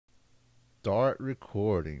start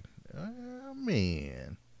recording.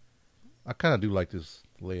 Man, I kind of do like this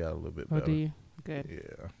layout a little bit better. Oh, do you? Good.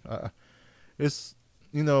 Yeah, it's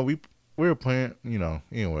we're playing.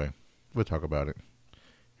 Anyway, we'll talk about it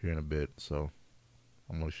here in a bit. So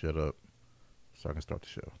I'm gonna shut up so I can start the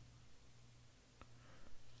show.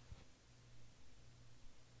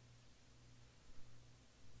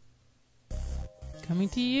 Coming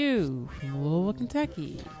to you from Louisville,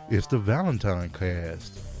 Kentucky. It's the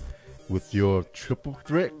ValentineCast with your triple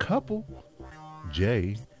threat couple,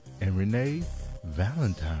 Jay and Renee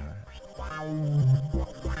Valentine.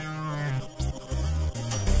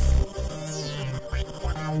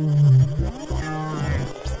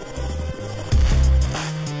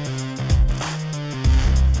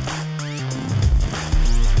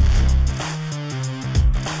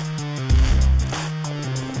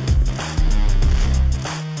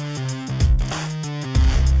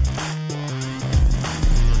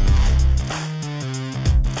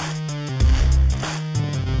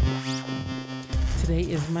 Today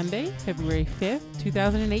is Monday, February 5th,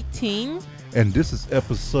 2018. And this is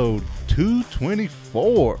episode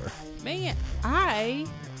 224. Man, I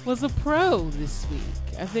was a pro this week.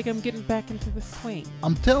 I think I'm getting back into the swing.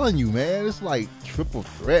 I'm telling you, man, it's like triple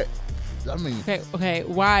threat. I mean, Okay.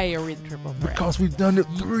 Why are we the triple threat? because we've done it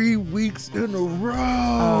 3 weeks in a row.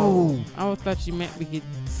 Oh, I thought you meant we could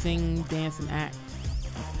sing, dance, and act.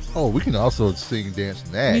 Oh, we can also sing, dance,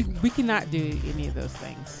 and act. We cannot do any of those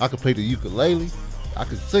things. I can play the ukulele, I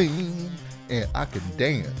can sing, and I can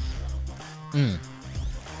dance.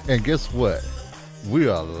 And guess what? We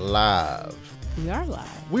are live. We are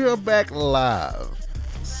live. We are back live.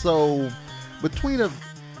 So between the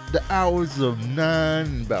hours of 9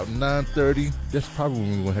 and about 9:30, that's probably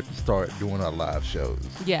when we're gonna have to start doing our live shows.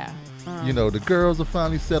 Yeah. The girls will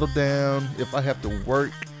finally settle down. If I have to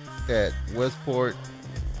work at Westport,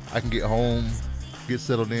 I can get home, get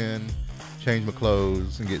settled in, change my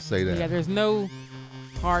clothes, and get say that. Yeah, there's no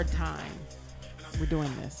hard time. We're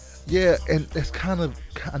doing this. Yeah, and that's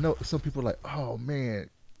I know some people are like, oh man,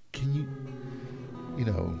 can you,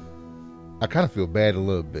 I kind of feel bad a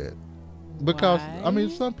little bit. Because, Why?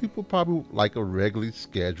 Some people probably like a regularly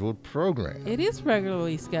scheduled program. It is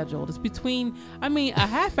regularly scheduled. It's between, a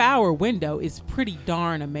half-hour window is pretty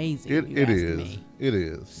darn amazing. It is. It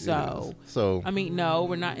is. So, no,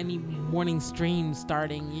 we're not any morning streams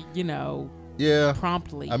starting, yeah,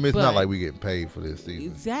 promptly. it's not like we getting paid for this either.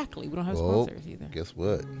 Exactly. We don't have sponsors either. Guess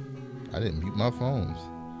what? I didn't mute my phones.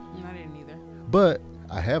 I didn't either. But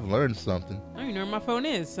I have learned something. I don't even know where my phone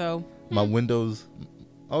is, so. My Windows.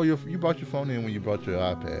 Oh, you brought your phone in when you brought your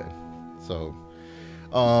iPad. So,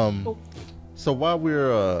 so while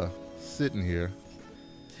we're sitting here,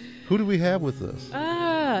 who do we have with us?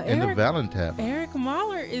 In the Valentine. Eric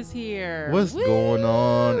Mahler is here. What's Woo! going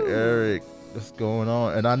on, Eric? What's going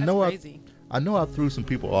on? And I know crazy. I know I threw some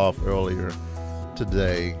people off earlier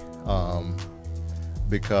today,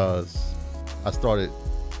 because I started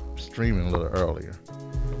streaming a little earlier.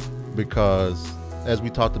 Because as we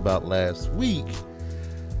talked about last week,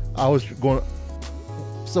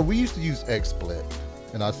 so we used to use XSplit,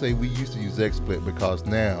 and I say we used to use XSplit because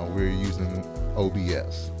now we're using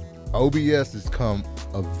OBS. OBS has come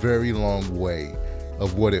a very long way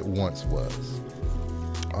of what it once was.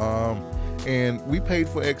 And we paid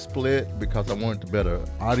for XSplit because I wanted the better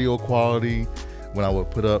audio quality when I would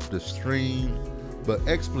put up the stream, but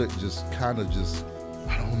XSplit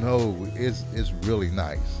I don't know, it's really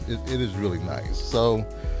nice. It is really nice. So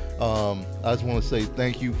I just want to say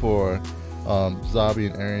thank you for Zabi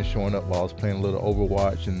and Aaron showing up while I was playing a little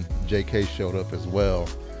Overwatch, and JK showed up as well.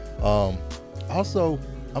 Also,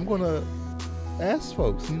 I'm going to ask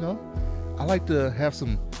folks, I like to have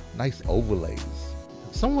some nice overlays.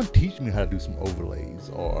 Someone teach me how to do some overlays,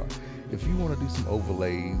 or if you want to do some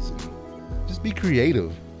overlays, just be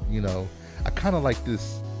creative. I kind of like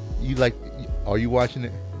this. Are you watching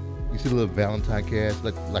it? You see the little ValentineCast,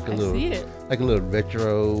 like a little, see it. Like a little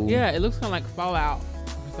retro. Yeah, it looks kind of like Fallout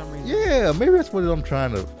for some reason. Yeah, maybe that's what I'm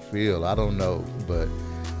trying to feel. I don't know, but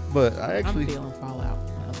I actually. I'm feeling Fallout.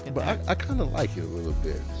 But I kind of like it a little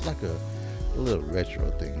bit. It's like a little retro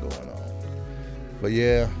thing going on. But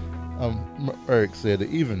yeah, Eric said that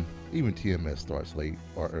even TMS starts late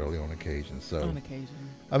or early on occasion. So on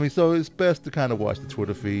occasion. So it's best to kind of watch the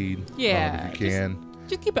Twitter feed. Yeah, if you can.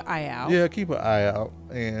 Just keep an eye out. Yeah, keep an eye out,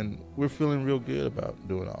 and we're feeling real good about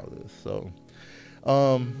doing all this. So,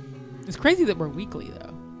 it's crazy that we're weekly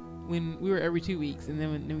though. When we were every 2 weeks, and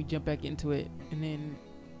then we jump back into it, and then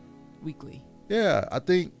weekly. Yeah, I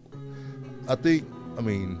think.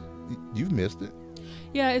 You've missed it.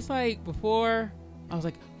 Yeah, it's like before I was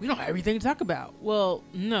like, we don't have everything to talk about. Well,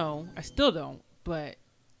 no, I still don't. But,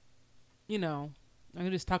 you know, I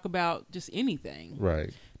can just talk about just anything.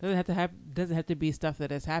 Right. Doesn't have to be stuff that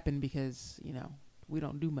has happened because, you know, we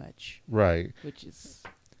don't do much. Right. Which is,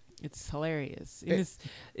 it's hilarious. And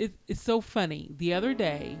it's so funny. The other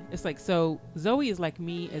day, it's like, so Zoe is like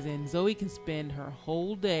me, as in Zoe can spend her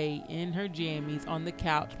whole day in her jammies on the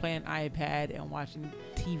couch playing iPad and watching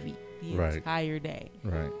TV the entire day.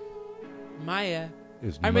 Right. Maya,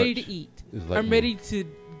 I'm ready to eat. Like I'm ready to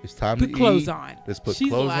it's time put to clothes eat. on. Let's put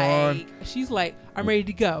clothes on. She's like, I'm ready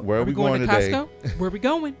to go. Where are we going to today? Costco? Where are we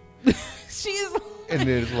going? She's and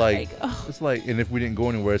then it's like, it's like, and if we didn't go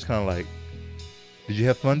anywhere, it's kind of like, did you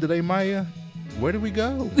have fun today, Maya? Where did we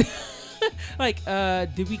go? Like,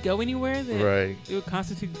 did we go anywhere that right. it would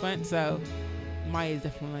constitute fun? So Maya is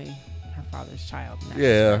definitely her father's child.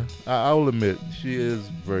 Yeah, I will admit she is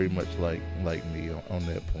very much like me on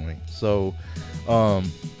that point. So,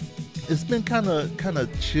 it's been kind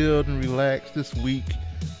of chilled and relaxed this week.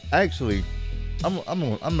 Actually, I'm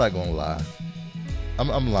not gonna lie.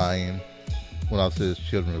 I'm lying when I say it's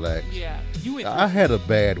chilled and relaxed. Yeah, I had a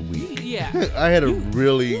bad week. Yeah, I had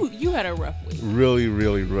you had a rough week. Really,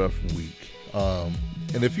 really rough week.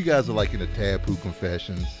 And if you guys are like in the Taboo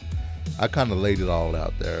Confessions, I kind of laid it all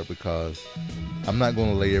out there because I'm not going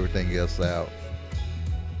to lay everything else out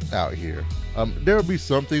here. There will be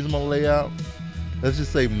some things I'm going to lay out. Let's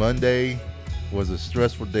just say Monday was a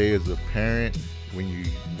stressful day as a parent when you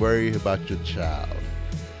worry about your child.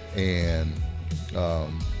 And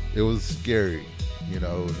it was scary, you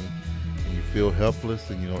know, and you feel helpless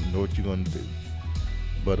and you don't know what you're going to do.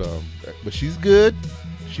 But she's good.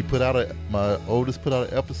 She my oldest put out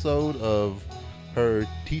an episode of her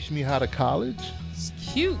Teach Me How to College. It's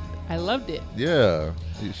cute. I loved it. Yeah.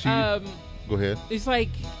 Go ahead. It's like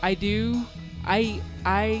I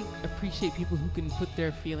appreciate people who can put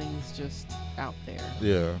their feelings just out there.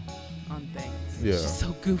 Yeah. On things. Yeah. It's just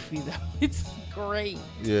so goofy though. It's great.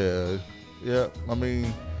 Yeah. Yeah. I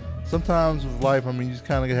mean, sometimes with life, I mean, you just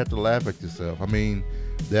kind of have to laugh at yourself. I mean,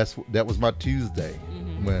 that was my Tuesday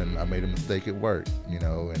when I made a mistake at work, you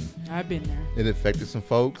know, and I've been there. It affected some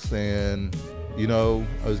folks, and you know,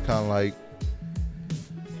 I was kind of like,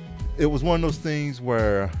 it was one of those things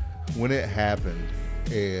where when it happened,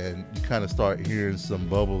 and you kind of start hearing some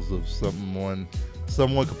bubbles of someone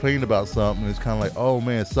complaining about something, it's kind of like, oh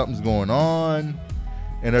man, something's going on,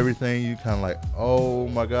 and everything. You kind of like, oh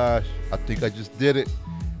my gosh, I think I just did it,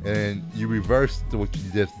 and you reverse to what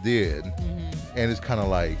you just did, and it's kind of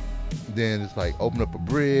like. Then it's like open up a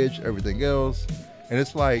bridge, everything else. And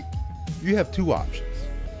it's like, you have two options.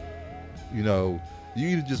 You know, you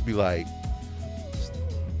either just be like,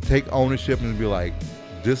 take ownership and be like,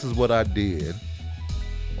 this is what I did.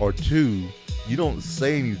 Or two, you don't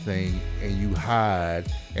say anything and you hide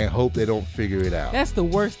and hope they don't figure it out. That's the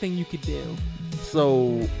worst thing you could do.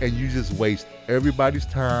 So, and you just waste everybody's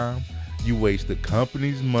time. You waste the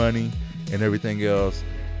company's money and everything else.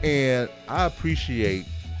 And I appreciate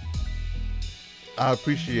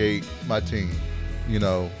my team, you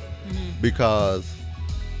know, because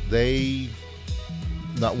they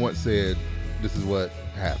not once said this is what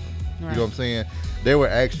happened. Right. You know what I'm saying? They were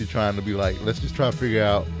actually trying to be like, let's just try to figure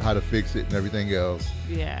out how to fix it and everything else.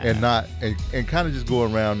 Yeah. And kind of just go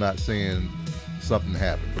around not saying something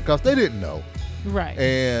happened because they didn't know. Right.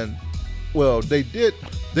 And well, they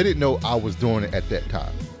didn't know I was doing it at that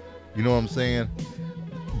time. You know what I'm saying?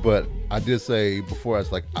 But I did say before, I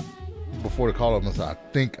was like, before the call up, I said, I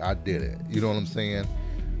think I did it. You know what I'm saying?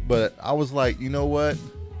 But I was like, you know what?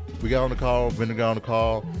 We got on the call, Vendor got on the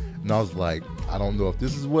call, and I was like, I don't know if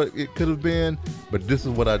this is what it could have been, but this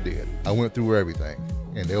is what I did. I went through everything.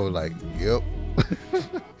 And they were like, yep.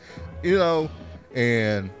 You know?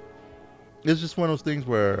 And it's just one of those things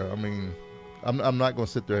where, I mean, I'm not going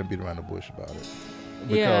to sit there and beat around the bush about it.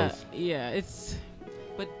 Yeah.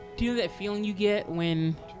 But do you know that feeling you get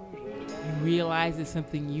when you realize it's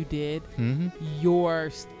something you did? Your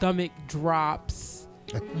stomach drops,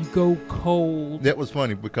 you go cold. That was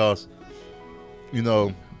funny because, you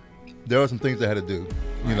know, there were some things I had to do,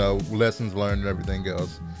 you know, lessons learned and everything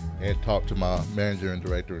else, and talk to my manager and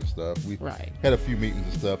director and stuff. We had a few meetings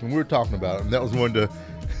and stuff, and we were talking about it, and that was one of the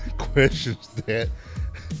questions that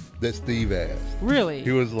Steve asked. Really?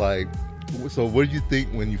 He was like, so what did you think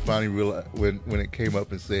when you finally realized, when it came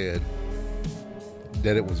up and said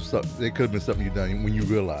that it was something, it could have been something you done when you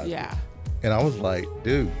realized it? And I was like,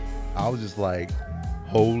 dude, I was just like,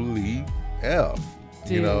 holy F.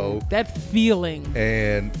 Dude, you know, that feeling.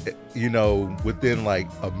 And, you know, within like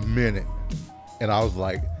a minute, and I was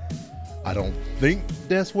like, I don't think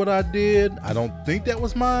that's what I did. I don't think that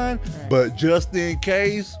was mine. Right. But just in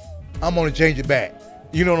case, I'm going to change it back.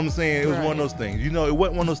 You know what I'm saying? It was one of those things. You know, it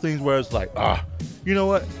wasn't one of those things where it's like, you know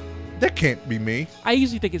what? That can't be me. I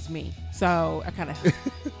usually think it's me. So I kind of. Right.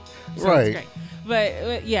 It's great.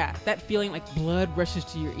 But yeah, that feeling like blood rushes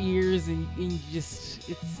to your ears and you just,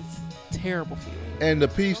 it's a terrible feeling. And the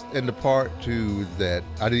piece and the part too that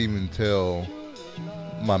I didn't even tell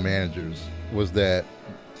my managers was that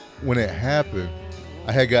when it happened,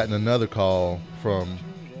 I had gotten another call from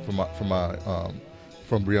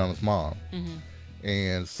Brianna's mom,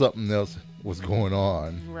 and something else was going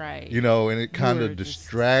on. Right. You know, and it kind of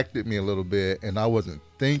distracted me a little bit, and I wasn't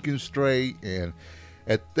thinking straight. And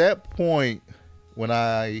at that point, when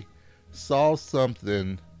I saw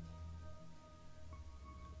something,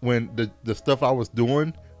 when the stuff I was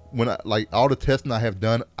doing, when I, like all the testing I had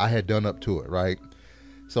done up to it, right?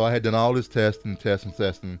 So I had done all this testing,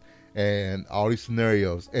 and all these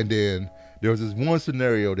scenarios, and then there was this one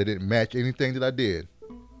scenario that didn't match anything that I did.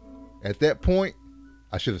 At that point,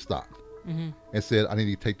 I should have stopped and said, I need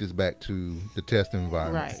to take this back to the testing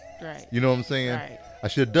environment. Right. You know what I'm saying? Right. I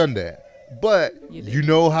should have done that. But you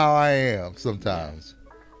know how I am sometimes.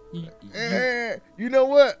 Yeah. You know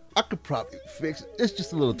what? I could probably fix it. It's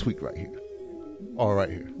just a little tweak right here. Or right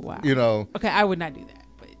here. Wow. You know. Okay, I would not do that.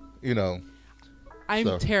 But you know.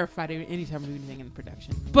 I'm terrified anytime I do anything in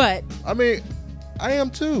production. But I mean, I am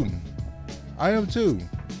too.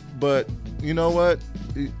 But you know what?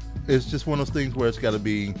 It's just one of those things where it's got to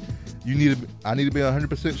be. I need to be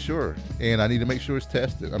 100% sure, and I need to make sure it's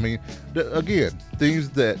tested. I mean, again, things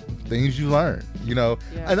you learn, you know,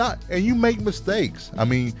 and you make mistakes. I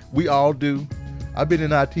mean, we all do. I've been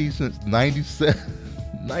in IT since 97,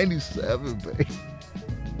 baby.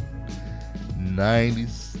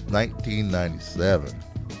 1997.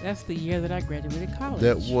 That's the year that I graduated college.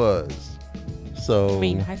 That was. So. I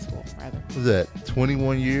mean, high school, rather. Was that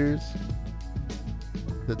 21 years?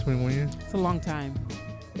 Is that 21 years? It's a long time.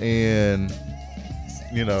 And,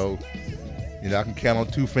 you know, I can count on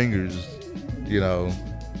two fingers,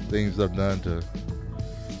 things I've done to,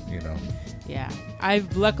 Yeah.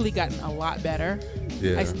 I've luckily gotten a lot better.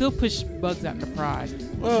 Yeah. I still push bugs out in the prod.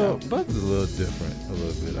 Well, bugs is a little different, a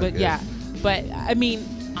little bit, But yeah. But, I mean,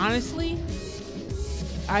 honestly,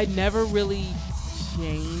 I never really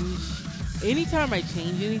change. Anytime I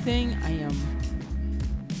change anything, I am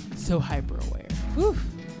so hyper aware. Whew.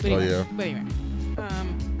 But anyway,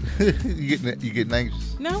 you getting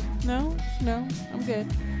anxious? No, I'm good.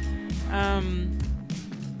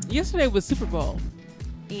 Yesterday was Super Bowl,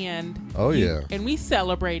 and and we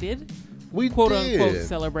celebrated. We quote unquote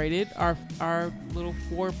celebrated our little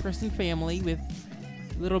 4-person family with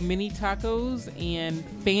little mini tacos and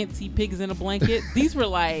fancy pigs in a blanket. These were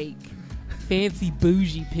like fancy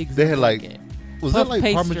bougie pigs. They in had a blanket. Was that like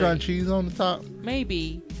pastry. Parmesan cheese on the top?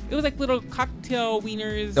 Maybe. It was like little cocktail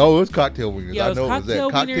wieners. Oh, it was cocktail wieners. Yeah, I know it was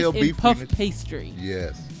that. Cocktail beef puff wieners. pastry.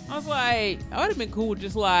 Yes. I was like, I would have been cool with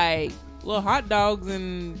just like little hot dogs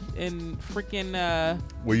and freaking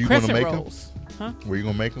Were you going to make rolls. them? Huh? Were you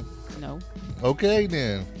going to make them? No. Okay,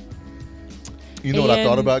 then. You know what I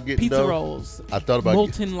thought about getting? Pizza rolls. I thought about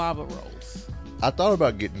molten lava rolls. I thought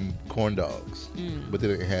about getting corn dogs, but they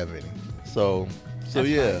didn't have any. So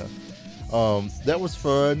yeah. That was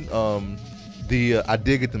fun. I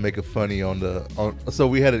did get to make a funny so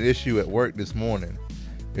we had an issue at work this morning,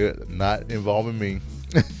 not involving me.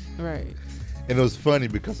 Right. And it was funny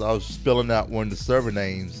because I was spelling out one of the server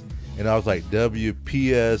names, and I was like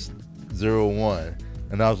WPS01,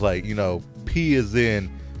 and I was like, P is in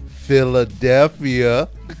Philadelphia.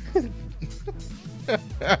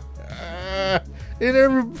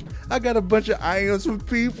 And I got a bunch of irons from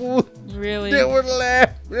people. Really? That were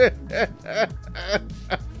laughing.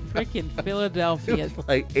 Freaking Philadelphia.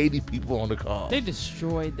 Like 80 people on the call. They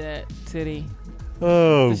destroyed that city.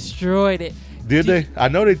 Oh. Destroyed it. Did they? I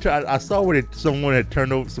know they tried. I saw where someone had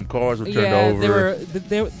turned over, some cars were turned over.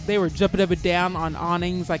 They were jumping up and down on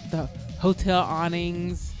awnings, like the hotel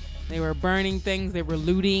awnings. They were burning things. They were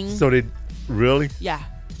looting. So they really? Yeah.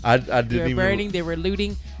 I didn't They were even. burning. They were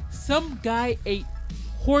looting. Some guy ate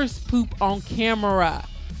horse poop on camera.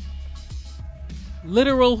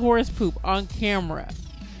 Literal horse poop on camera.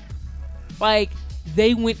 Like,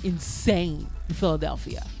 they went insane in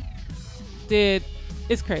Philadelphia. Dude,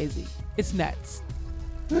 it's crazy. It's nuts.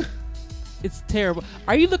 It's terrible.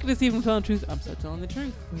 Are you looking to see if I'm telling the truth? I'm still telling the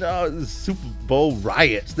truth. No, the Super Bowl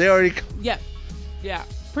riots. They already. Yeah.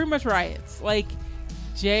 Pretty much riots. Like,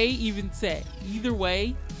 Jay even said, either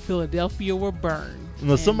way, Philadelphia will burn.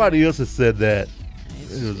 No, somebody else has said that.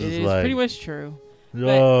 It is pretty much true.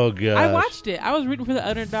 Oh gosh. I watched it. I was rooting for the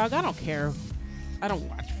underdog. I don't care. I don't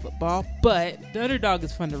watch football, but the underdog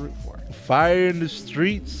is fun to root for. Fire in the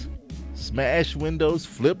streets, smash windows,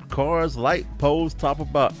 flipped cars, light poles, top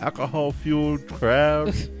about alcohol-fueled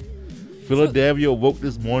crowds. Philadelphia woke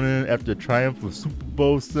this morning after the triumph of Super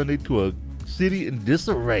Bowl Sunday to a city in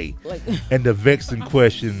disarray. And the vexing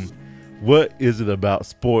question, what is it about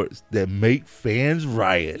sports that make fans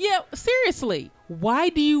riot? Yeah, seriously. Why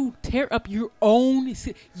do you tear up your own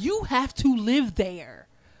city? You have to live there.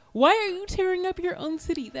 Why are you tearing up your own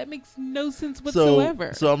city? That makes no sense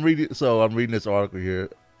whatsoever. So I'm reading this article here.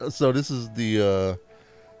 So this is the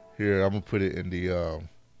here, I'm gonna put it in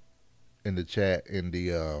the chat, in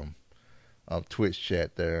the Twitch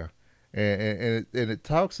chat there. And it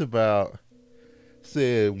talks about,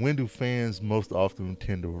 said, when do fans most often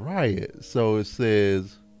tend to riot? So it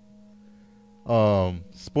says,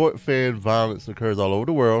 sport fan violence occurs all over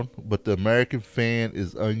the world, but the American fan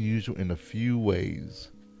is unusual in a few ways.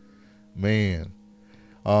 Man,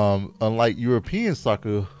 unlike European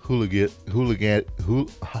soccer hooliganism,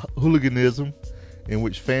 in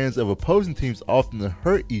which fans of opposing teams often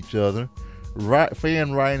hurt each other,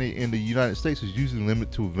 fan rioting in the United States is usually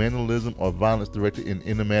limited to vandalism or violence directed in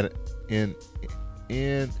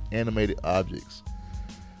inanimate objects.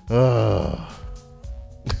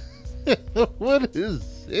 What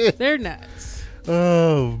is it? They're nuts.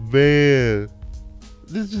 Oh man,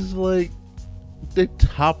 this is like they're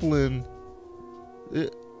toppling.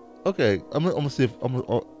 Okay, I'm gonna see if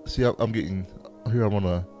I'm getting here. Let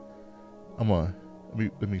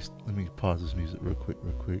me pause this music real quick,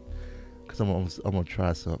 because I'm gonna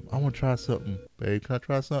try something. I want to try something, babe. Can I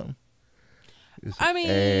try something? I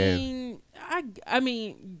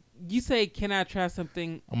mean, you say, can I try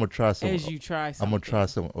something? I'm gonna try something. As you try something. I'm gonna try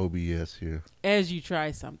some OBS here. As you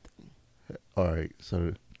try something. All right,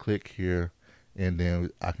 so click here, and then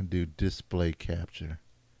I can do display capture.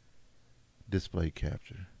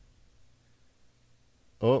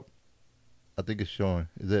 Oh, I think it's showing.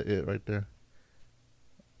 Is that it right there?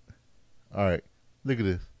 All right, look at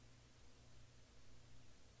this.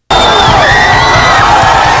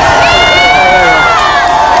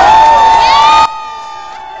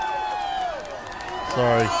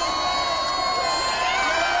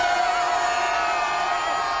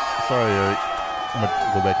 Sorry, Eric. I'm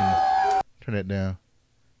gonna go back and turn it down.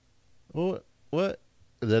 What?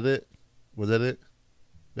 Is that it? Was that it?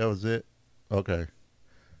 That was it? Okay.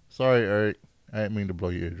 Sorry, Eric. I didn't mean to blow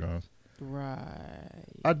your eardrums. Right.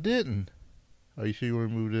 I didn't. Are you sure you want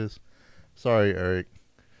to remove this? Sorry, Eric.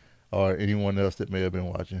 Or anyone else that may have been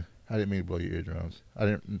watching. I didn't mean to blow your eardrums. I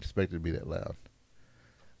didn't expect it to be that loud.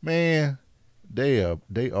 Man, they are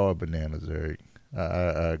bananas, Eric.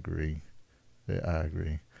 I agree. Yeah, I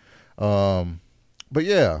agree. But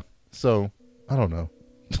yeah, so I don't know.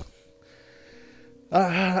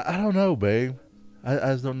 I don't know, babe. I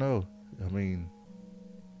just don't know. I mean,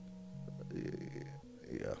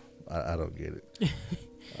 yeah, I don't get it.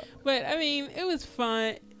 But I mean, it was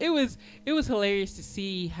fun. It was hilarious to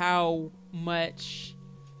see how much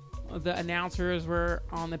the announcers were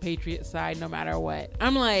on the Patriots side, no matter what.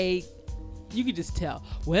 I'm like, you could just tell.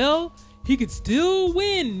 Well, he could still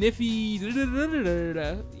win if he, you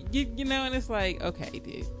know, and it's like, okay,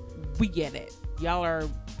 dude, we get it. Y'all are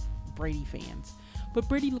Brady fans, but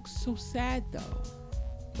Brady looks so sad though.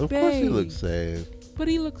 Of course he looks sad. But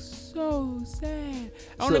he looks so sad.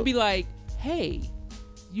 I want to be like, hey,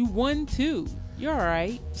 you won too. You're all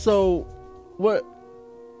right. So, what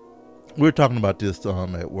we're talking about this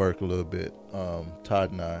at work a little bit,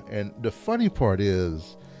 Todd and I, and the funny part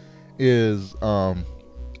is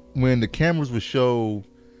when the cameras would show,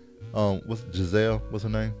 what's Giselle? What's her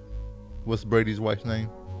name? What's Brady's wife's name?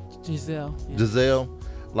 Giselle. Yeah. Giselle,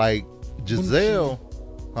 like Giselle,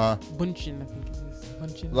 Bunchen, I think it is.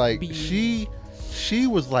 Bunchen. Like she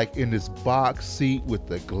was like in this box seat with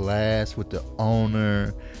the glass with the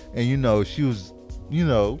owner, and you know she was, you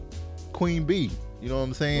know, Queen Bee. You know what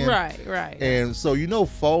I'm saying? Right. And so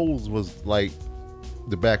Foles was like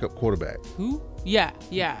the backup quarterback. Who? Yeah.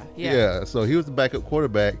 So he was the backup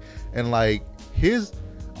quarterback, and like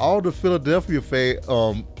all the Philadelphia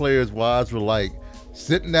players' wives were like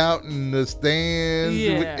sitting out in the stands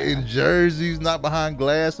in jerseys, not behind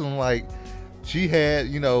glass, and like she had,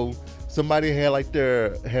 you know, somebody had like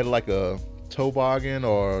a toboggan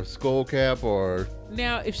or skull cap or.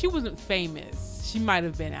 Now, if she wasn't famous, she might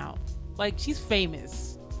have been out. Like, she's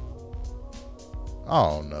famous. I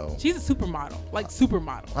don't know. She's a supermodel, like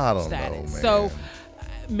supermodel I don't status. know, man. So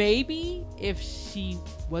maybe if she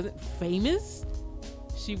wasn't famous,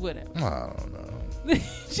 She would have. I don't know.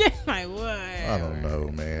 She like what? I don't know,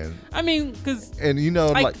 man. I mean, because And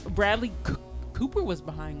like Bradley Cooper was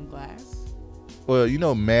behind glass. well,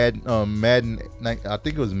 Madden. I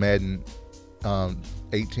think it was Madden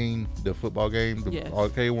 18, the football game, the Yes.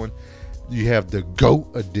 arcade one. You have the GOAT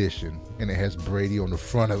edition, and it has Brady on the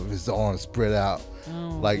front of his arms spread out,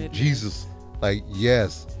 Oh, like goodness. Jesus. Like,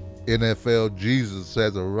 yes, NFL Jesus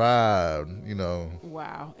has arrived.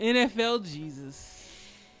 Wow, NFL Jesus.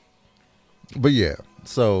 But yeah,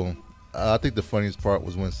 so I think the funniest part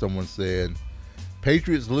was when someone said,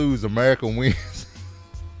 "Patriots lose, America wins."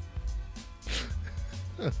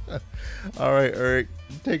 All right, Eric,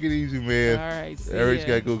 take it easy, man. All right, see Eric's ya.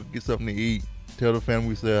 got to go get something to eat. Tell the family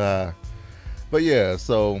we said hi. But yeah,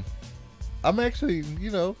 so I'm actually,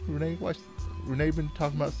 Renee been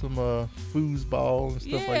talking about some foosball and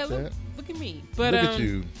stuff like that. Look at me. But Look at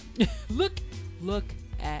you. look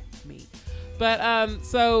at me. But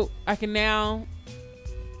so I can now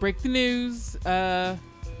break the news. I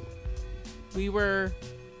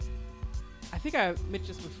think I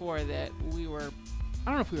mentioned this before that I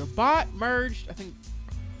don't know if we were bought, merged. I think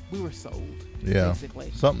we were sold. Yeah,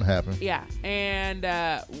 basically. something happened. Yeah, and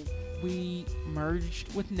we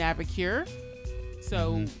merged with Navicure.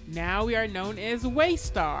 So now we are known as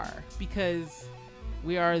Waystar because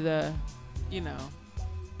we are the, I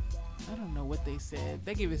don't know what they said.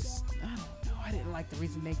 They gave us, I don't know. I didn't like the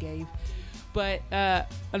reason they gave. But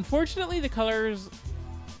unfortunately, the colors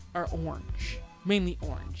are orange, mainly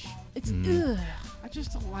orange. It's, ugh, I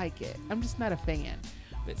just don't like it. I'm just not a fan.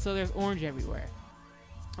 But so there's orange everywhere.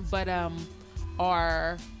 But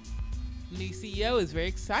our new CEO is very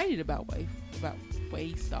excited about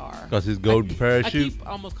Waystar. Because his golden parachute? I keep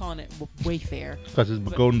almost calling it Wayfair. Because his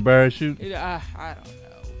golden parachute? I don't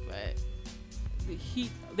know, but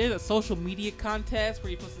there's a social media contest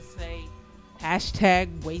where you're supposed to say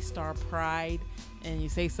 #Waystar Pride, and you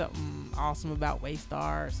say something awesome about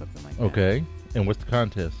Waystar or something like that. Okay. And what's the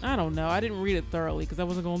contest? I don't know. I didn't read it thoroughly because I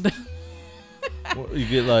wasn't going to. Well, you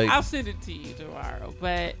get like... I'll send it to you tomorrow,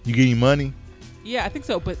 but... You get any money? Yeah, I think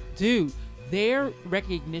so. But, dude, their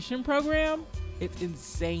recognition program, it's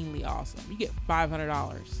insanely awesome. You get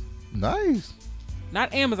 $500. Nice.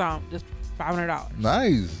 Not Amazon, just $500.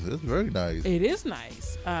 Nice. That's very nice. It is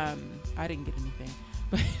nice. I didn't get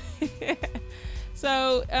anything.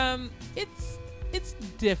 So, it's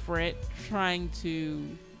different trying to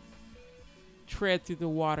tread through the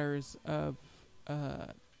waters of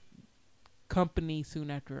company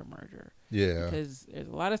soon after a merger. Yeah. Because there's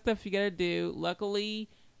a lot of stuff you got to do. Luckily,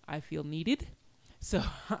 I feel needed. So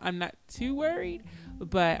I'm not too worried.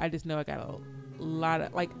 But I just know I got a lot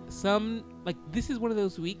of, this is one of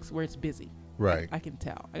those weeks where it's busy. Right. I can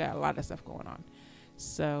tell. I got a lot of stuff going on.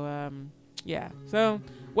 So, yeah. So,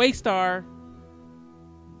 Waystar,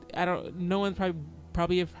 no one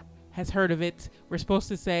probably has heard of it. We're supposed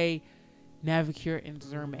to say Navicure and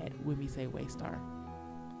Zermed when we say Waystar.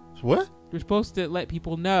 What? We're supposed to let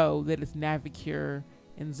people know that it's Navicure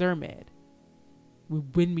and Zermed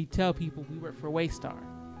when we tell people we work for Waystar.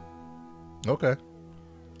 Okay.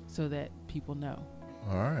 So that people know.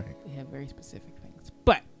 All right. They have very specific things.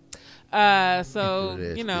 But, so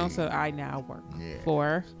I now work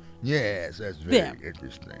for... Yes, that's very them.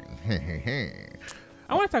 interesting.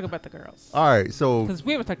 I want to talk about the girls. All right, so... Because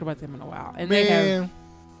we haven't talked about them in a while. And man,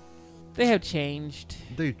 they have changed.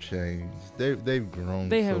 They've changed. They've grown.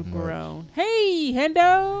 They so have much. grown. Hey,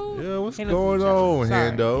 Hendo. Yeah, what's Hendo's going in the on,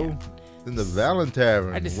 Sorry, Hendo? yeah. In the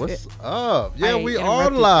Valentine. What's up? Yeah, we are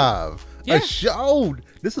interrupted you. live. Yeah. A show.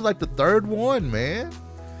 This is like the third one, man.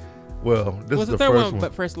 Well, this is the third first one,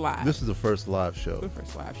 but first live. This is the first live show. The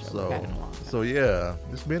first live show. So, We've had in a long time. so yeah,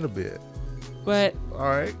 it's been a bit. But all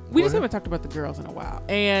right, we go just ahead. haven't talked about the girls in a while,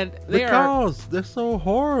 and they're so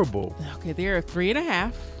horrible. Okay, they are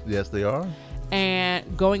 3.5. Yes, they are.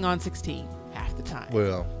 And going on 16 half the time.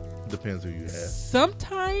 Well, depends who you have.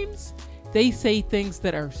 Sometimes they say things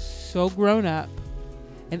that are so grown up,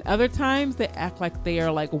 and other times they act like they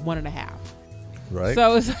are like 1.5. Right.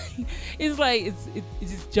 So it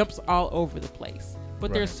just jumps all over the place.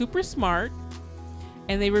 But they're super smart,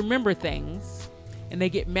 and they remember things, and they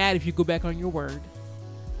get mad if you go back on your word.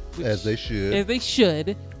 As they should. As they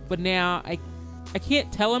should. But now I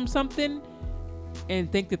can't tell them something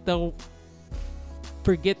and think that they'll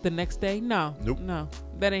forget the next day. No. Nope. No.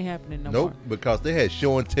 That ain't happening no Nope. more. Because they had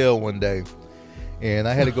show and tell one day, and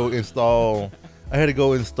I had to go install.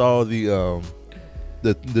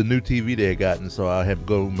 The new TV they had gotten, so I had to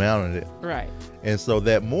go mount it. Right. And so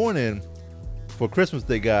that morning, for Christmas,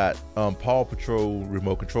 they got Paw Patrol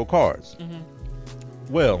remote control cars. Mm-hmm.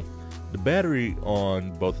 Well, the battery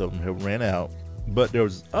on both of them had ran out, But there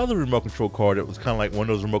was this other remote control car that was kind of like one of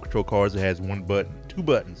those remote control cars that has one button, two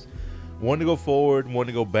buttons, one to go forward, one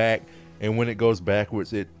to go back, and when it goes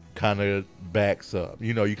backwards, it kind of backs up.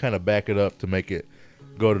 You know, you kind of back it up to make it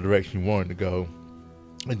go the direction you want it to go,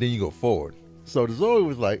 and then you go forward. So the Zoe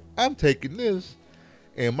was like, "I'm taking this,"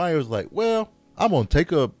 and Maya was like, "Well, I'm gonna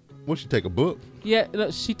take a book." Yeah,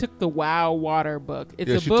 no, she took the Wow Water book.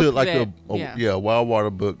 It's a she book took like that, a Wild Water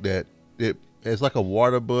book that it's like a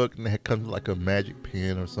water book, and it comes with like a magic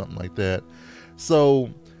pen or something like that.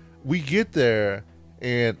 So we get there,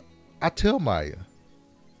 and I tell Maya,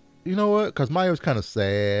 you know what? Because Maya was kind of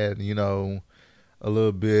sad, you know, a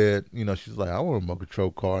little bit. You know, she's like, I want a remote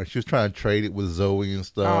control car. And she was trying to trade it with Zoe and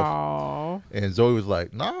stuff. Aww. And Zoe was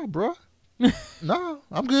like, nah, bro. Nah,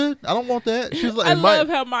 I'm good. I don't want that. She's like, I love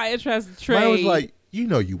how Maya tries to trade. Maya was like, you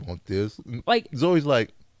know you want this. Like Zoe's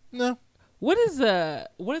like, no. What is a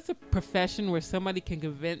profession where somebody can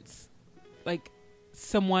convince like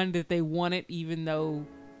someone that they want it even though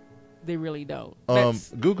they really don't?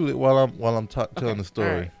 Google it while I'm telling the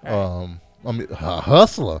story. All right. I mean, a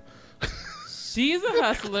hustler. She's a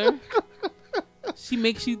hustler. She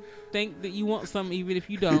makes you think that you want something even if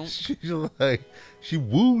you don't. She's like, she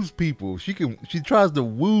woos people. She tries to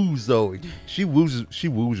woo Zoe. She woos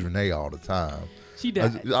Renee all the time. She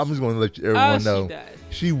does. I'm just going to let everyone know. She does.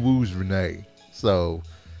 She woos Renee. So,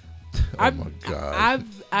 oh my God.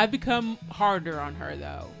 I've become harder on her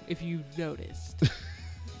though. If you've noticed,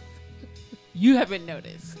 you haven't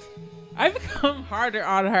noticed. I've become harder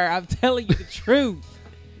on her. I'm telling you the truth.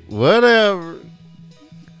 Whatever.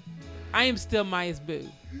 I am still Maya's boo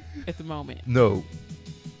at the moment. No.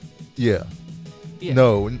 Yeah.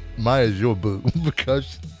 No, Maya's your boo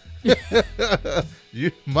because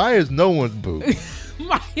Maya's no one's boo.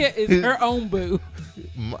 Maya is her own boo.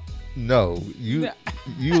 No, you.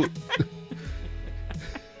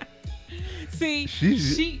 See,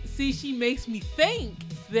 she makes me think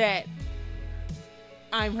that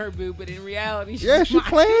I'm her boo, but in reality, she's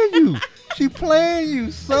playing you. She playing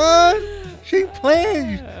you, son. She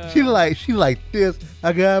playing you. She like this.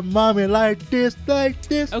 I got mommy like this.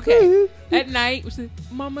 Okay. At night, she said,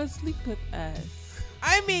 "Mama, sleep with us."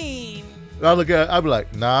 I mean, I look at. I be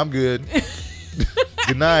like, "Nah, I'm good.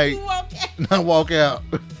 Good night." And I walk out.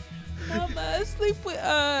 Mama, sleep with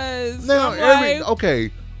us. Now, okay.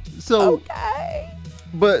 So,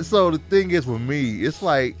 but so the thing is with me, it's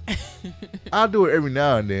like I do it every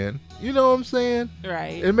now and then. You know what I'm saying?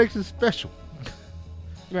 Right. It makes it special.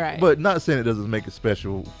 Right. But not saying it doesn't make it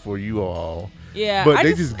special for you all. Yeah. But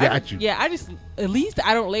they just got you. Yeah, at least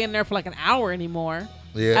I don't lay in there for like an hour anymore.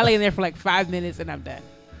 Yeah. I lay in there for like 5 minutes and I'm done.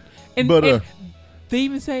 And they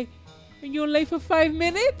even say, "You gonna lay for 5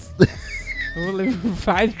 minutes?" I'm gonna lay for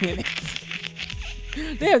 5 minutes.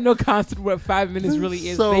 They have no concept what 5 minutes really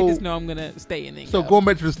is. They just know I'm gonna stay in there. So going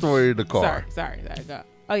back to the story of the car. Sorry, go.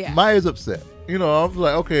 Oh yeah. Maya's upset. You know, I was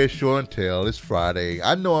like, okay, it's show and tell. It's Friday.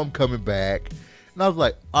 I know I'm coming back. And I was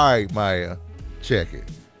like, all right, Maya, check it.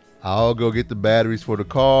 I'll go get the batteries for the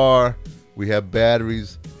car. We have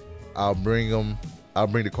batteries. I'll bring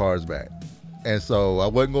the cars back. And so I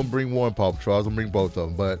wasn't going to bring one Paw Patrol. I was going to bring both of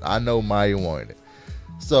them. But I know Maya wanted it.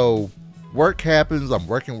 So work happens. I'm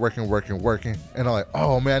working. And I'm like,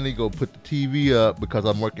 oh, man, I need to go put the TV up because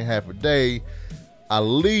I'm working half a day. I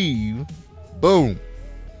leave. Boom.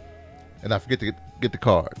 And I forget to get the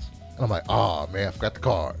cards. And I'm like, oh, man, I forgot the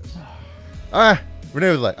cards.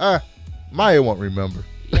 Renee was like, Maya won't remember.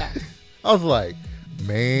 Yeah. I was like,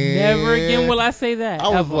 man. Never again will I say that. I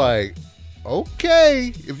was like,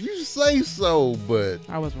 okay, if you say so, but.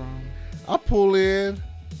 I was wrong. I pull in.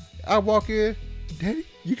 I walk in. Daddy,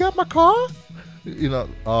 you got my car? You know,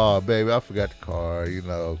 oh, baby, I forgot the car, you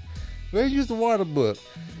know. They used the water book.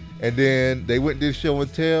 And then they went and did show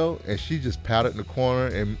and tell, and she just pouted in the corner.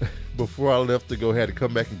 And before I left to go, had to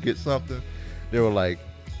come back and get something. They were like,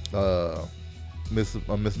 Miss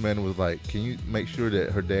Amanda was like, can you make sure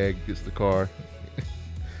that her dad gets the car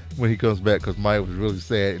when he comes back? Because Maya was really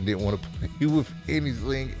sad and didn't want to play with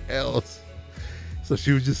anything else. So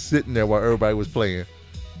she was just sitting there while everybody was playing.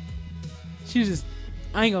 She was just,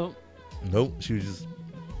 I ain't gonna. Nope, she was just.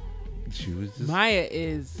 Maya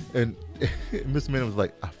is. And Miss Amanda was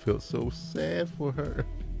like, I felt so sad for her.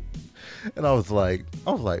 And I was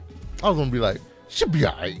gonna be like, she'll be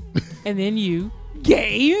all right. And then you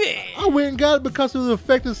gave it. I went and got it because it was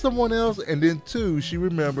affecting someone else. And then 2, she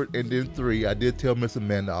remembered. And then 3, I did tell Miss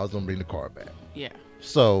Amanda I was gonna bring the car back. Yeah.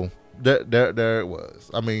 So there it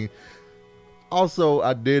was. I mean, also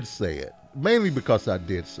I did say it. Mainly because I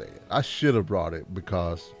did say it. I should have brought it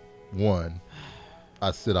because 1,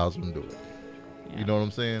 I said I was gonna do it. Yeah. You know what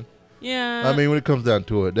I'm saying? Yeah. I mean, when it comes down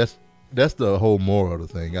to it, that's That's the whole moral of the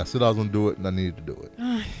thing. I said I was gonna do it, and I needed to do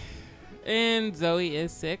it. And Zoe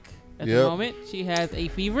is sick at the Yep. moment. She has a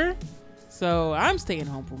fever, so I'm staying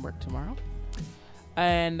home from work tomorrow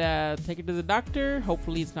and take her to the doctor.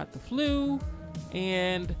 Hopefully, it's not the flu.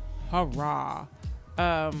 And hurrah!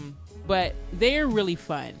 But they're really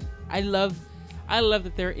fun. I love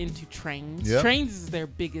that they're into trains. Yep. Trains is their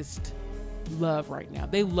biggest love right now.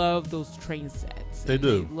 They love those train sets. They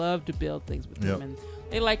do. They love to build things with Yep. them, and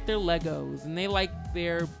they like their Legos, and they like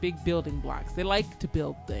their big building blocks. They like to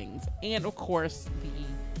build things, and of course,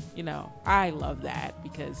 I love that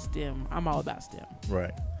because STEM. I'm all about STEM.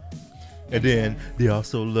 Right. And then they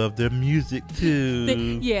also love their music too.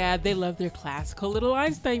 They love their classical little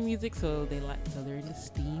Einstein music, so they're into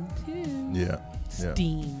STEAM too. Yeah.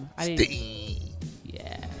 STEAM. Steam.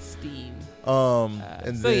 Yeah, STEAM.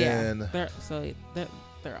 And so then they're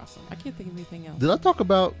awesome. I can't think of anything else. did I talk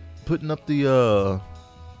about putting up the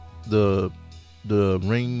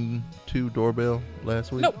Ring 2 doorbell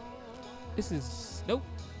last week? Nope. Nope.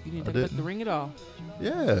 You didn't talk about the didn't? Ring at all.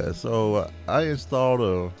 Yeah. So I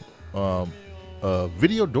installed a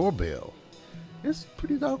video doorbell. It's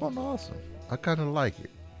pretty doggone awesome. I kind of like it.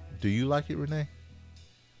 Do you like it, Renee?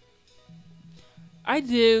 I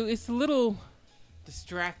do. It's a little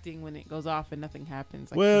distracting when it goes off and nothing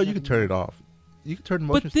happens. Like, Well, you can turn it off. You can turn the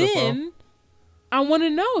motion But stuff off. then I want to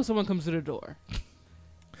know if someone comes to the door.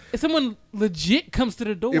 If someone legit comes to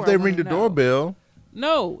the door, If they I ring wanna the know. doorbell,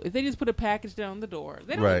 No, if they just put a package down the door,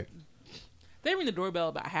 they don't. right? They ring the doorbell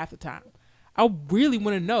about half the time. I really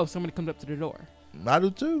want to know if somebody comes up to the door. I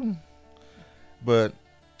do too. But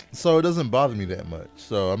so it doesn't bother me that much.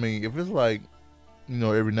 So I mean, if it's like,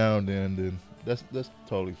 every now and then that's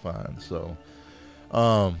totally fine. So,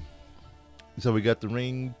 so we got the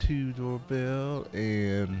Ring 2 doorbell,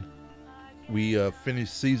 and we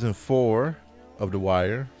finished season 4 of The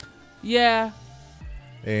Wire, Yeah.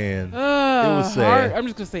 and it was sad. I'm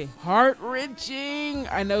just gonna say heart-wrenching.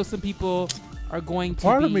 I know some people are going to.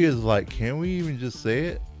 Part of me is like, can we even just say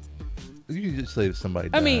it? You can just say that somebody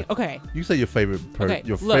died. I mean, okay. You say your favorite Okay,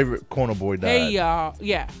 your look. favorite corner boy died. Hey y'all,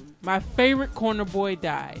 yeah, my favorite corner boy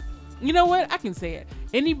died. You know what? I can say it.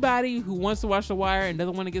 Anybody who wants to watch The Wire and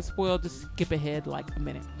doesn't want to get spoiled, just skip ahead like a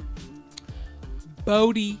minute.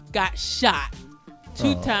 Bodie got shot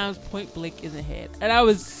 2 times point blank in the head, and I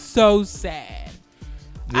was so sad.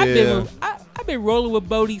 Yeah. I've been rolling with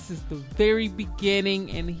Bodie since the very beginning,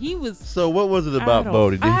 and he was. So what was it about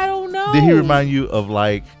Bodie? I don't know. Did he remind you of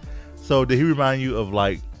like? So did he remind you of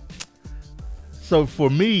like? So for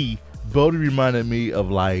me, Bodie reminded me of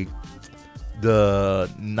like the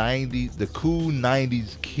 '90s, the cool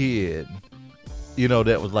 '90s kid.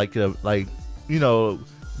 That was like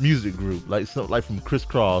music group, like from Criss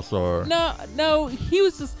Cross or. No, he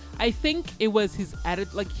was just. I think it was his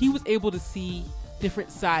attitude. Like he was able to see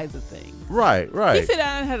different sides of things. Right. He sat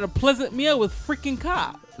down and had a pleasant meal with freaking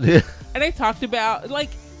Cobb. Yeah. And they talked about,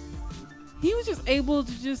 like, he was just able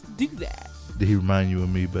to just do that. Did he remind you of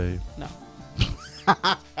me, babe? No.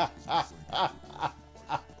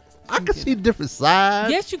 I can see different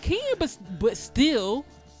sides. Yes, you can, but still,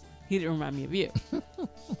 he didn't remind me of you.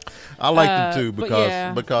 I liked him too but because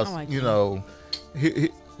yeah, I liked him.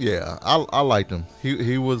 I liked him.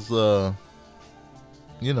 He was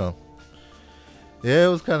yeah, it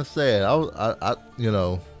was kind of sad. I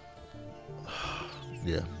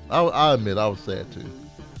admit I was sad too.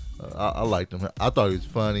 I liked him. I thought he was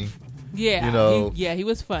funny. Yeah, he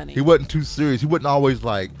was funny. He wasn't too serious. He wasn't always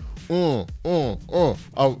like, I'm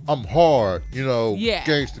hard, Yeah.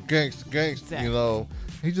 gangster, Exactly.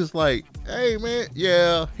 He's just like, hey man,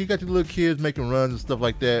 yeah, he got the little kids making runs and stuff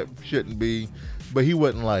like that. Shouldn't be, but he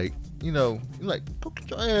wasn't like, like go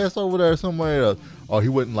get your ass over there somewhere else. Or he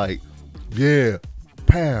wasn't like, yeah,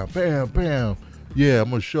 bam, bam, bam, yeah,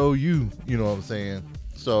 I'm gonna show you. You know what I'm saying?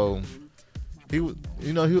 So he was,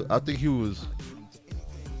 I think he was.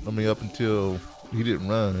 I mean, up until he didn't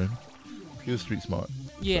run, he was street smart.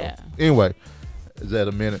 Yeah. So, anyway, is that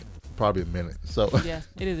a minute? Probably a minute. So Yeah,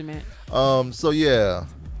 it is a minute. So yeah,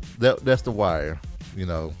 that's The Wire.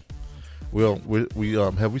 Well, we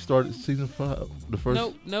have we started season 5? The first?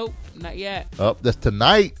 Nope, not yet. That's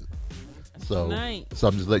tonight. Tonight. So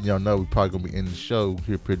I'm just letting y'all know we're probably gonna be in the show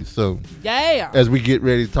here pretty soon. Yeah. As we get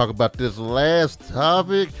ready to talk about this last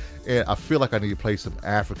topic, and I feel like I need to play some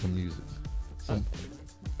African music.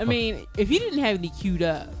 I mean, if you didn't have any queued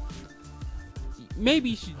up, maybe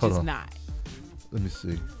you should Hold just on. not. Let me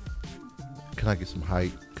see. Can I get some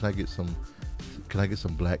hype? Can I get some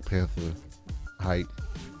Black Panther hype?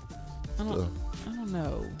 I don't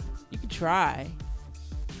know. You could try.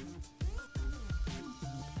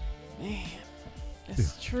 Man,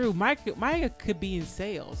 That's true. Micah could be in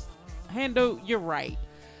sales. Hando, you're right.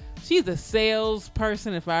 She's a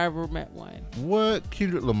salesperson if I ever met one. What?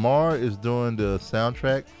 Kendrick Lamar is doing the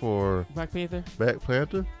soundtrack for Black Panther? Black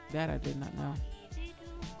Panther? That I did not know.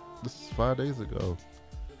 This is 5 days ago.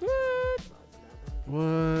 What?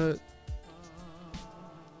 What?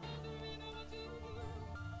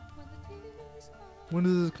 When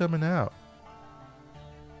is this coming out?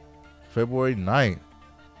 February 9th.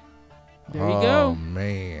 There you go. Oh,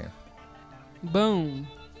 man. Boom.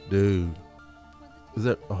 Dude. Is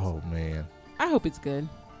that... Oh, man. I hope it's good.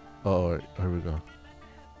 Oh, here we go.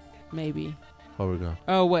 Maybe. Here we go.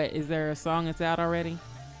 Oh, what? Is there a song that's out already?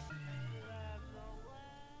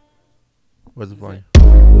 Where's the volume?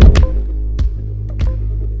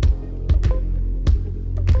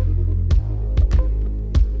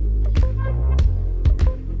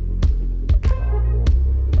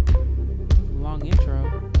 Long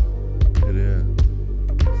intro. It is.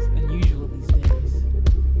 It's unusual these days.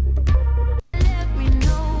 Let me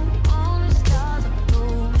know all the stars are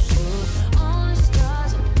blue, all the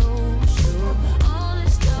stars are blue, all the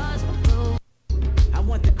stars are blue. I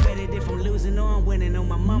want the credit if I'm losing or I'm winning. On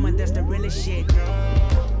my mama, that's the realest shit.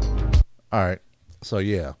 All right. So,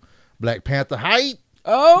 yeah. Black Panther hype.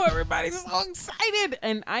 Oh, everybody's so excited.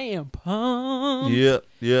 And I am pumped. Yep.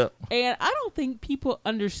 And I don't think people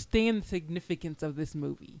understand the significance of this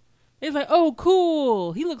movie. It's like, oh,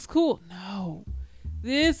 cool. He looks cool. No.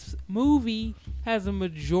 This movie has a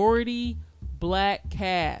majority black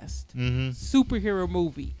cast. Superhero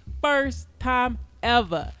movie. First time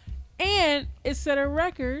ever. And it set a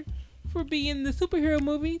record for being the superhero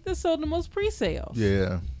movie that sold the most pre-sales.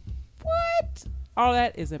 Yeah. What? All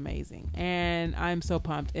that is amazing. And I'm so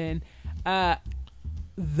pumped. And the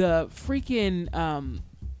freaking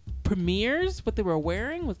premieres, what they were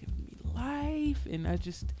wearing was giving me life. And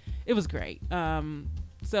it was great.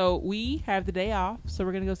 So we have the day off. So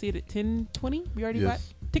we're going to go see it at 10:20. We already bought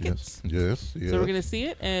tickets. Yes. So we're going to see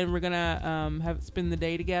it. And we're going to spend the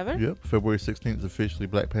day together. Yep. February 16th is officially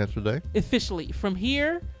Black Panther Day. Officially. From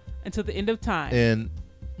here until the end of time. And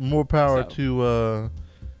more power to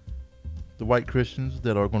the white Christians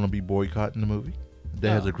that are going to be boycotting the movie. That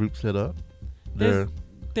has a group set up. There's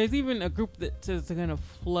even a group that says they're going to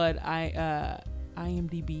flood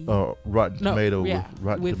IMDb. Rotten Tomato. Yeah,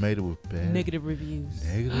 Rotten Tomato with bad negative reviews.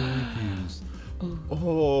 reviews. Ooh.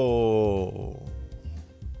 Oh.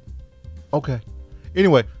 Okay.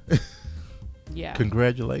 Anyway. Yeah.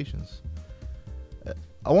 Congratulations.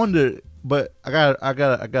 I wonder, but I'm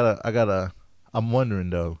wondering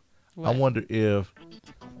though. What? I wonder if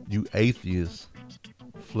you atheists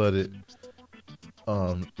flooded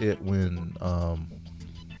it when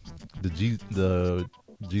the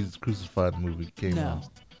Jesus Crucified movie came No. out.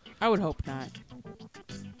 I would hope not.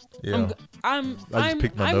 Yeah. I'm my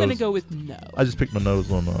gonna nose. go with no. I just picked my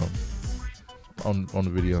nose on the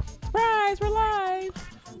video. Surprise, we're live.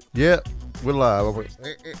 Yeah, we're live. I went,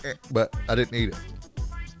 but I didn't eat it.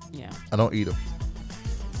 Yeah. I don't eat them.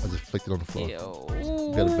 I just flicked it on the floor. Ew.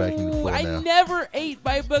 Got it back in the floor I now. never ate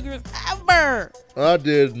my boogers ever. I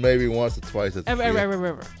did maybe once or twice as a kid.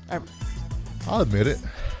 Ever. I'll admit it.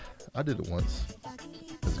 I did it once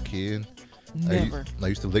as a kid. Never. I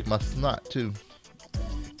used to lick my snot too.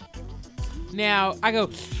 Now I go.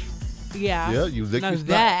 Yeah. Yeah, you lick now your snot.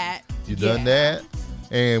 that. You done that?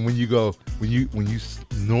 And when you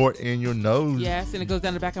snort in your nose, Yes, and it goes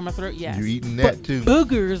down the back of my throat. Yes. you eating that But too.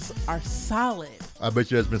 boogers are solid. I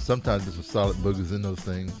bet you there's been sometimes there's some solid boogers in those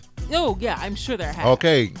things. Oh yeah, I'm sure there have.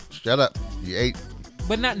 Okay, shut up. You ate.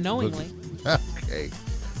 But not knowingly. Okay,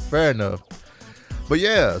 fair enough. But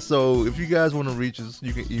yeah, so if you guys want to reach us,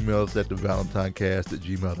 you can email us at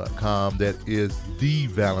thevalentinecast@gmail.com. That is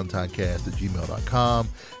thevalentinecast@gmail.com.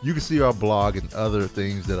 You can see our blog and other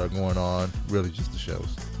things that are going on. Really, just the shows.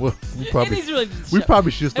 Well, we probably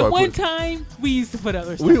should start. At one time, we used to put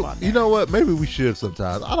other stuff on there. You know what? Maybe we should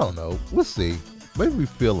sometimes. I don't know. We'll see. Maybe we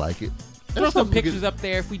feel like it. Throw some pictures up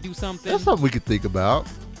there if we do something. That's something we could think about.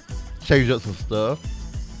 Change up some stuff.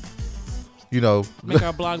 You know, Make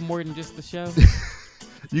our blog more than just the show.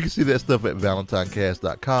 you can see that stuff at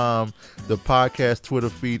ValentineCast.com. The podcast Twitter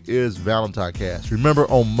feed is ValentineCast. Remember,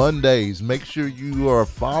 on Mondays, make sure you are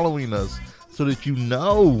following us so that you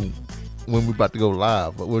know when we're about to go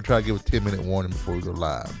live. But we'll try to give a 10-minute warning before we go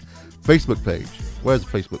live. Facebook page. Where's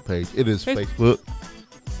the Facebook page? It is Facebook.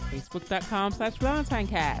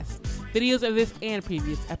 Facebook.com/ValentineCast. Videos of this and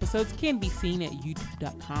previous episodes can be seen at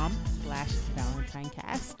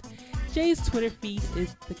YouTube.com/ValentineCast. Jay's Twitter feed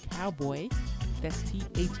is The Cowboy. That's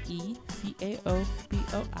TheCaoboi.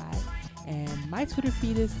 And my Twitter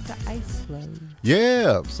feed is the Ice Flow.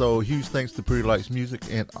 Yeah, so huge thanks to Pretty Lights Music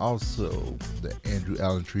and also the Andrew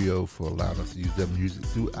Allen Trio for allowing us to use their music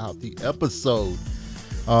throughout the episode.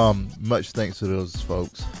 Much thanks to those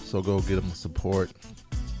folks. So go get them support.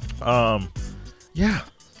 Yeah,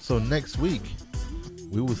 so next week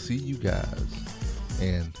we will see you guys.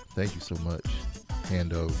 And thank you so much,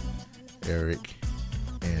 Hando, Eric,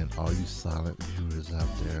 and all you silent viewers out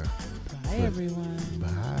there. Bye, everyone.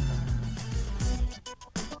 Bye.